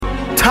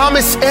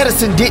Thomas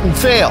Edison didn't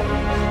fail.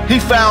 He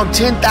found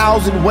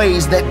 10,000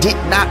 ways that did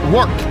not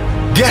work.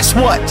 Guess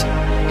what?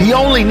 He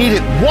only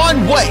needed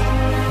one way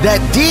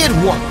that did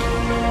work.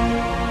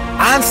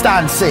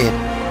 Einstein said,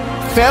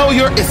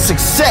 failure is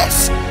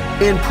success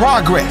in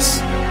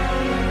progress.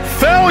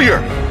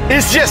 Failure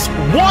is just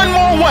one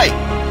more way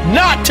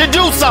not to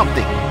do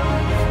something.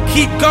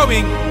 Keep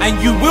going and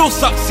you will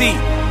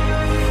succeed.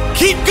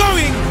 Keep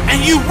going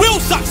and you will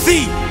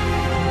succeed.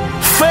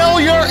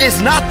 Failure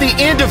is not the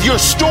end of your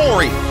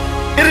story.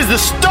 It is the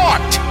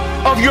start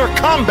of your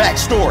comeback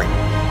story.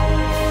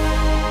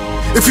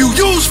 If you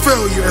use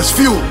failure as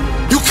fuel,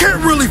 you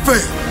can't really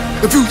fail.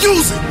 If you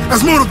use it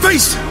as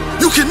motivation,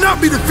 you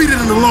cannot be defeated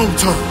in the long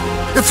term.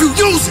 If you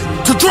use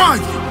it to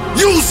drive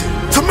you, use it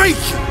to make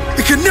you,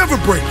 it can never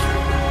break you.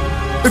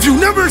 If you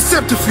never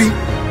accept defeat,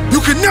 you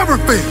can never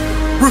fail.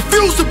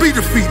 Refuse to be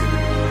defeated.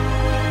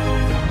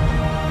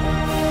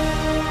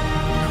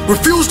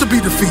 Refuse to be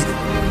defeated.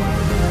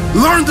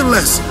 Learn the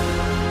lesson.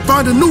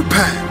 Find a new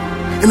path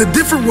and a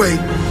different way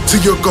to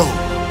your goal.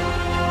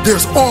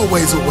 There's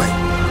always a way.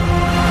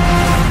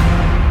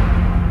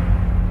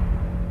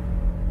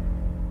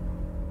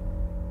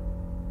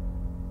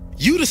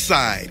 You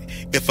decide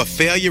if a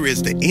failure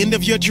is the end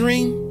of your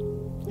dream,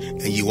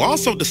 and you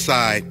also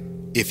decide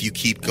if you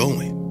keep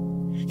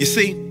going. You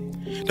see,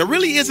 there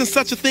really isn't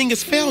such a thing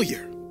as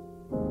failure.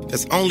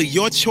 There's only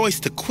your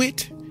choice to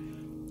quit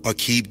or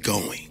keep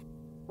going.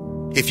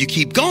 If you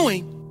keep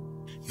going,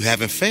 you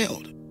haven't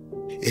failed.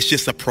 It's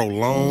just a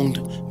prolonged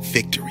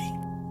victory.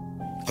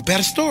 A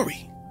better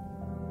story.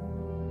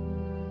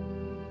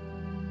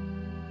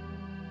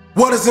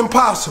 What is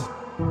impossible?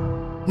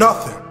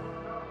 Nothing.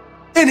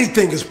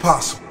 Anything is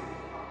possible.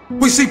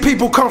 We see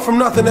people come from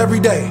nothing every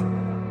day.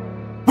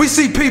 We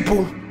see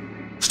people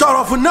start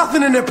off with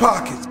nothing in their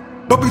pockets,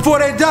 but before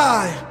they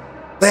die,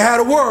 they had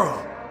a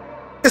world.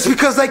 It's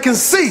because they can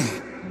see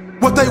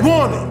what they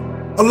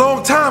wanted a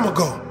long time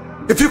ago.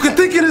 If you can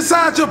think it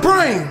inside your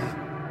brain,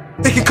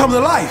 it can come to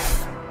life.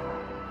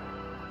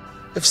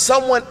 If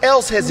someone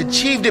else has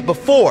achieved it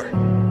before,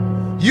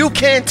 you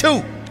can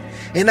too.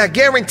 And I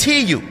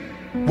guarantee you,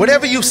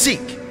 whatever you seek,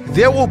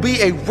 there will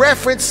be a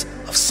reference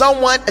of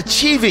someone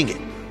achieving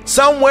it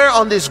somewhere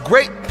on this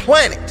great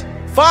planet.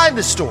 Find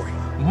the story,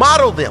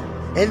 model them,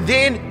 and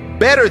then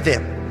better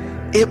them.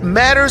 It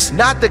matters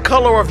not the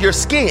color of your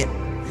skin.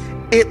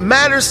 It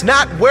matters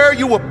not where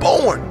you were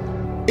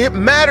born. It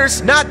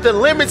matters not the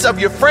limits of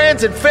your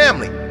friends and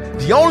family.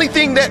 The only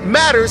thing that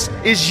matters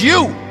is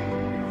you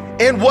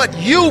and what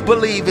you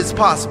believe is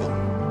possible.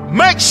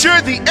 Make sure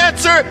the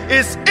answer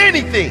is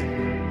anything.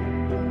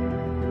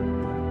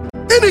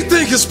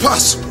 Anything is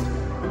possible,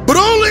 but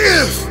only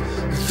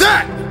if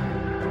that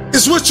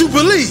is what you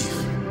believe.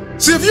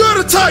 See, if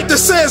you're the type that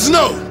says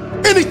no,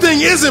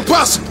 anything isn't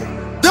possible,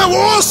 that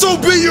will also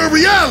be your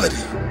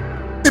reality.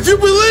 If you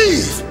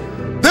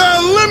believe there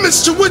are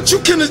limits to what you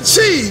can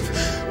achieve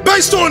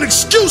based on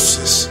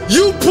excuses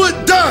you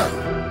put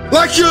down,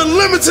 like your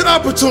limited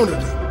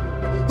opportunity,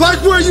 like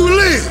where you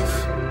live,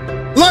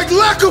 like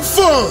lack of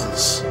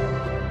funds,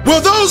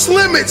 well, those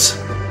limits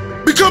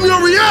become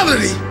your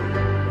reality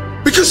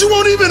because you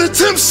won't even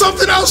attempt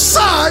something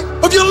outside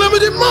of your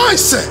limited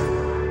mindset.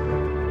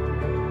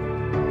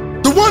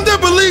 The one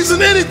that believes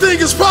in anything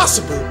is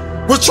possible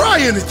will try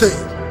anything,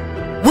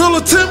 will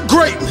attempt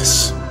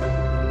greatness,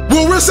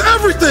 will risk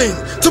everything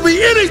to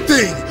be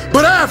anything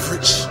but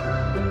average.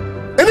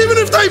 And even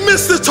if they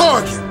miss the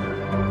target,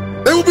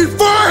 they will be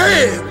far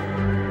ahead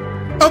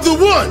of the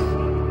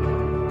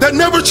one that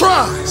never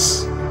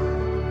tries.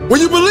 When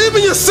you believe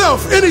in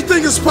yourself,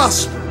 anything is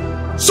possible.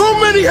 So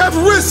many have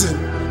risen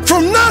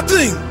from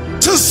nothing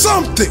to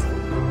something,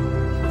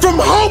 from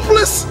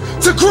hopeless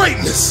to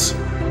greatness,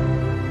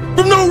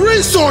 from no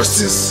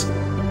resources,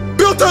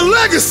 built a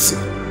legacy.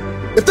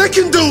 If they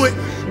can do it,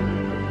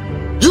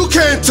 you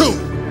can too,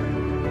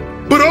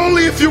 but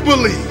only if you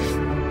believe.